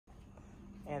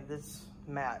And this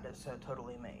mat is so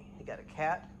totally me. You got a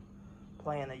cat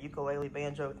playing a ukulele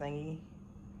banjo thingy,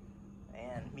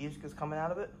 and music is coming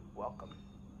out of it. Welcome.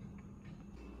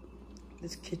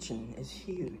 This kitchen is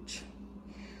huge.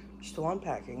 Still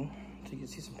unpacking, so you can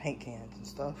see some paint cans and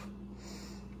stuff.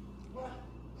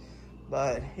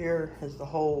 But here is the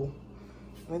whole,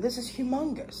 I mean, this is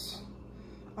humongous.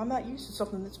 I'm not used to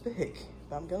something this big,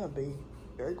 but I'm gonna be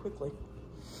very quickly.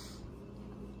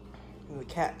 And the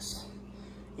cats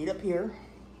eat up here,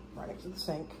 right next to the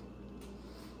sink.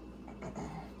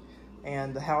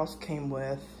 And the house came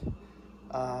with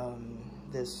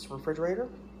this refrigerator,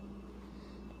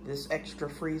 this extra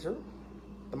freezer,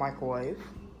 the microwave,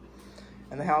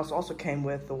 and the house also came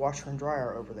with the washer and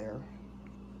dryer over there.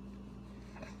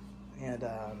 And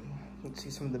you can see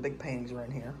some of the big paintings are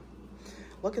in here.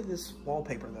 Look at this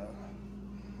wallpaper though.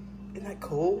 Isn't that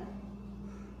cool?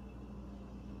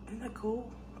 Isn't that cool?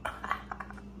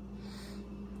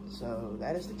 So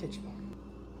that is the kitchen.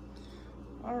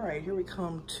 All right, here we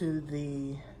come to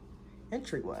the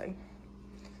entryway.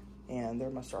 And there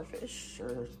are my starfish,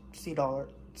 or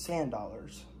sand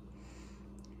dollars.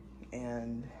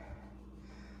 And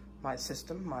my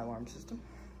system, my alarm system.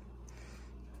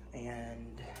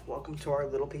 And welcome to our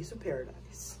little piece of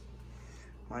paradise.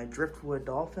 My driftwood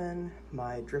dolphin,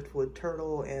 my driftwood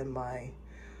turtle, and my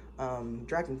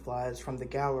dragonflies from the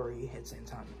gallery at St.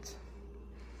 Simon's.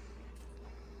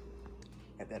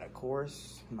 And then of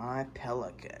course, my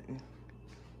pelican.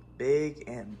 Big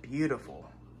and beautiful.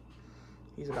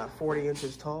 He's about 40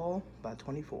 inches tall by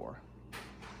 24.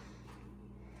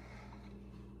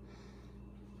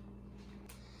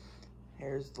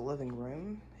 Here's the living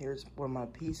room. Here's one of my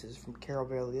pieces from Carol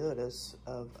Veliotis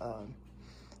of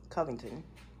Covington,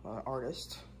 an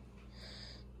artist.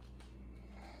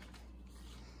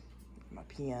 My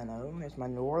piano. Here's my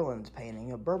New Orleans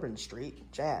painting of Bourbon Street,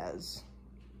 jazz.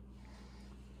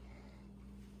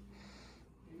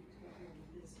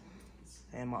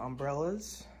 And my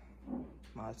umbrellas.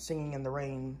 My Singing in the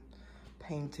Rain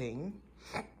painting.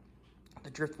 The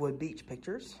Driftwood Beach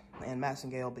pictures. And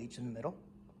Massengale Beach in the middle.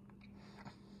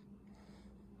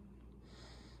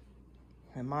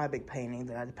 And my big painting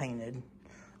that I painted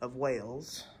of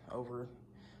whales over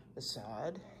the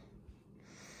side.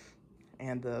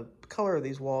 And the color of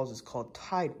these walls is called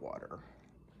Tidewater.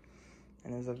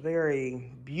 And it's a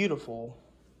very beautiful,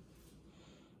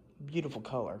 beautiful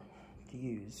color to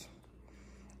use.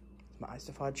 My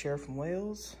Isofod chair from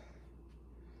Wales.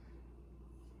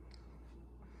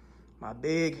 My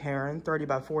big heron, 30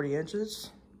 by 40 inches.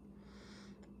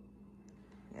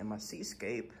 And my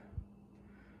seascape.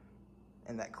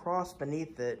 And that cross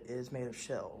beneath it is made of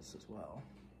shells as well.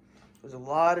 There's a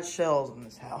lot of shells in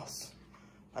this house.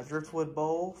 A driftwood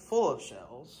bowl full of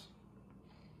shells.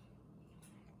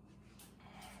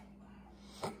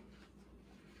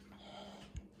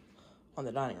 On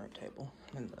the dining room table.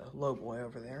 And the low boy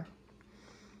over there.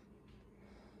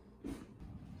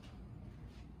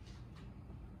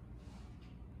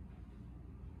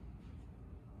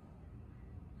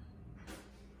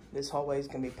 This hallway is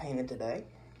going to be painted today.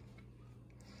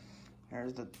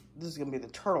 This is going to be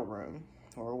the turtle room.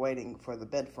 We're waiting for the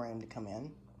bed frame to come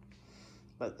in.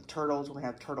 But the turtles, we're going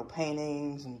to have turtle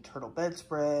paintings and turtle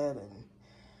bedspread. And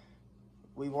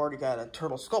we've already got a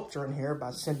turtle sculpture in here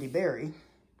by Cindy Berry.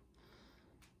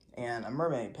 And a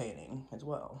mermaid painting as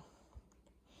well.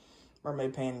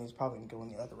 Mermaid painting is probably going to go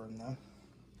in the other room though.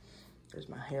 There's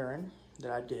my heron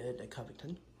that I did at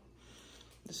Covington.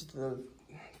 This is the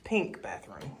pink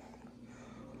bathroom.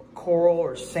 Coral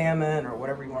or salmon or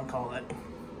whatever you want to call it.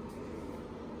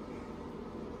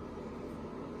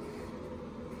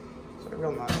 So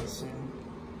real nice and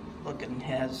looking.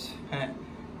 Has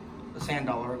the sand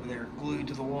dollar over there glued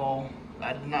to the wall.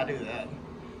 I did not do that.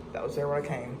 That was there when I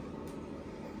came.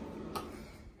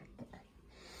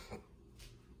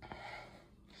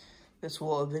 This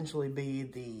will eventually be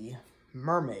the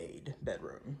mermaid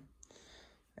bedroom.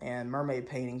 And mermaid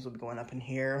paintings will be going up in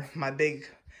here. My big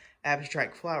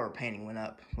abstract flower painting went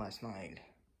up last night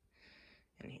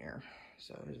in here.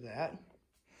 So there's that.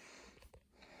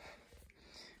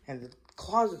 And the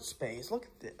closet space, look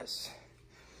at this.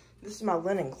 This is my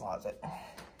linen closet.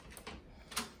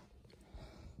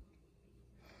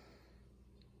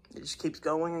 It just keeps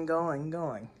going and going and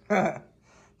going.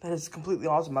 That is completely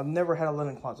awesome. I've never had a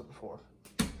linen closet before.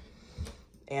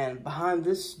 And behind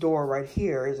this door right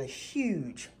here is a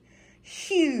huge,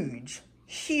 huge,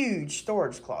 huge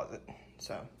storage closet.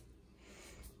 So,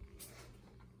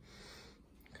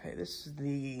 okay, this is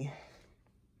the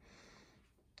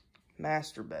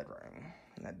master bedroom.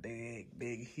 And that big,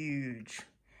 big, huge,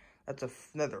 that's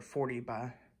another 40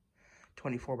 by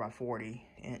 24 by 40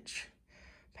 inch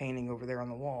painting over there on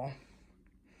the wall.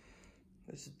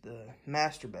 This is the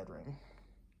master bedroom.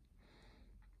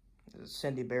 This is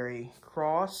Cindy Berry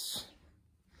cross.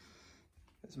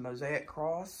 This mosaic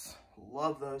cross.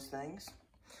 Love those things.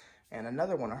 And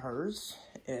another one of hers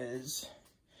is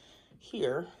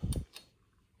here.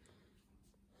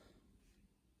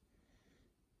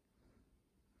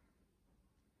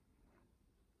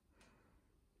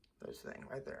 This thing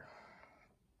right there.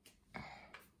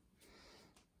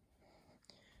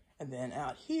 And then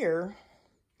out here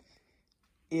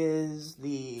is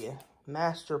the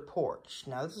master porch.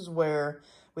 Now this is where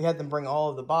we had them bring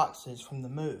all of the boxes from the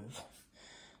move.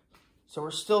 So we're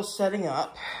still setting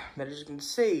up, but as you can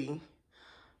see,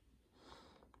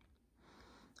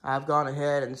 I've gone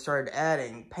ahead and started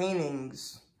adding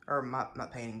paintings, or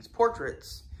not paintings,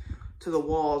 portraits to the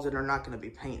walls that are not going to be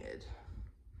painted.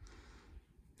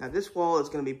 Now this wall is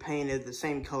going to be painted the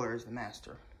same color as the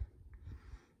master.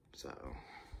 So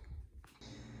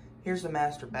here's the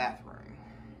master bathroom.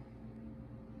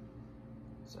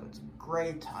 So it's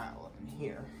gray tile up in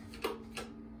here.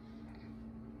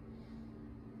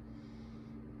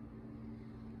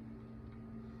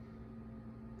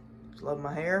 Just love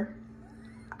my hair.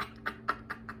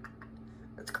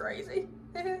 That's crazy.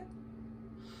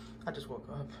 I just woke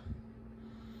up.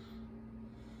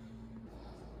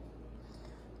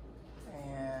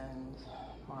 And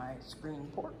my screen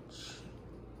porch.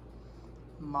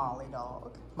 Molly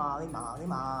dog. Molly, Molly,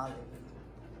 Molly.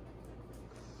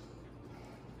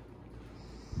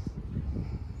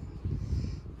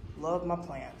 Love my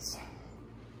plants.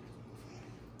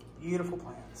 Beautiful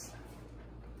plants.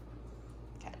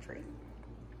 Cat tree.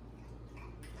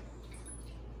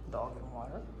 Dog and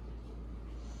water.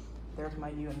 There's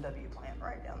my UNW plant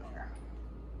right down there.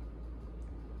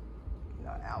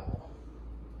 No, owl.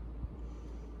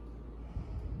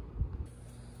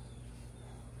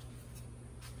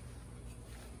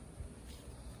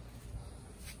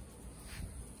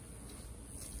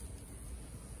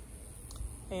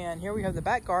 And here we have the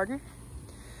back garden.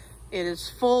 It is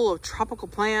full of tropical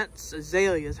plants,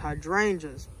 azaleas,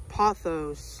 hydrangeas,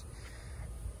 pothos,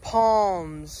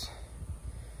 palms,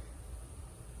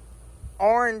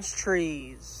 orange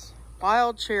trees,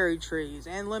 wild cherry trees,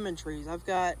 and lemon trees. I've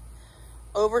got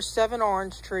over 7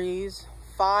 orange trees,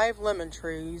 5 lemon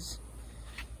trees,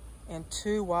 and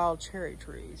 2 wild cherry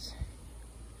trees.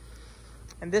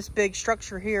 And this big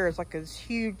structure here is like this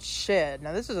huge shed.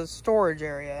 Now this is a storage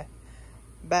area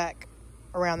back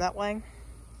around that way,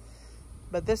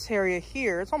 but this area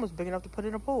here, it's almost big enough to put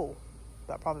in a pool.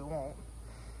 But I probably won't.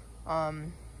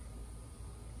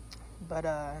 But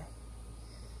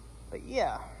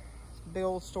yeah, it's a big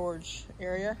old storage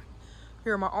area.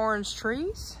 Here are my orange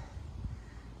trees.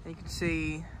 And you can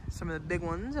see some of the big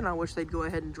ones, and I wish they'd go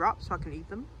ahead and drop so I can eat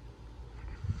them.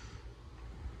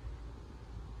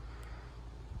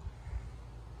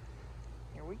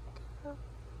 Here we go.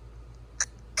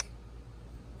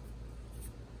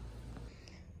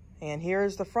 And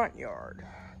here's the front yard.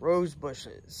 Rose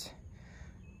bushes.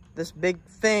 This big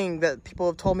thing that people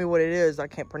have told me what it is, I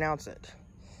can't pronounce it.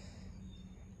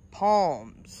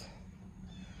 Palms.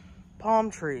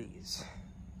 Palm trees.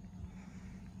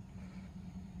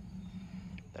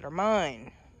 That are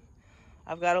mine.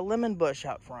 I've got a lemon bush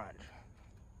out front.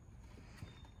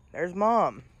 There's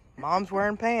Mom. Mom's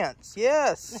wearing pants.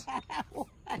 Yes. What?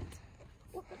 How are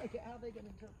they going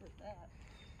to interpret that?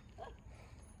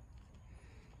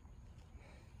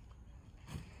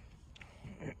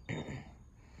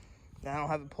 Now, I don't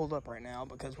have it pulled up right now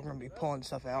because we're going to be pulling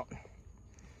stuff out.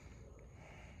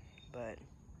 But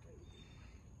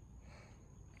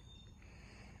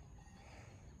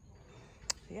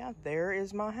yeah, there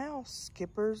is my house,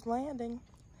 Skipper's Landing.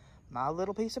 My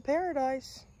little piece of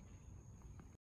paradise.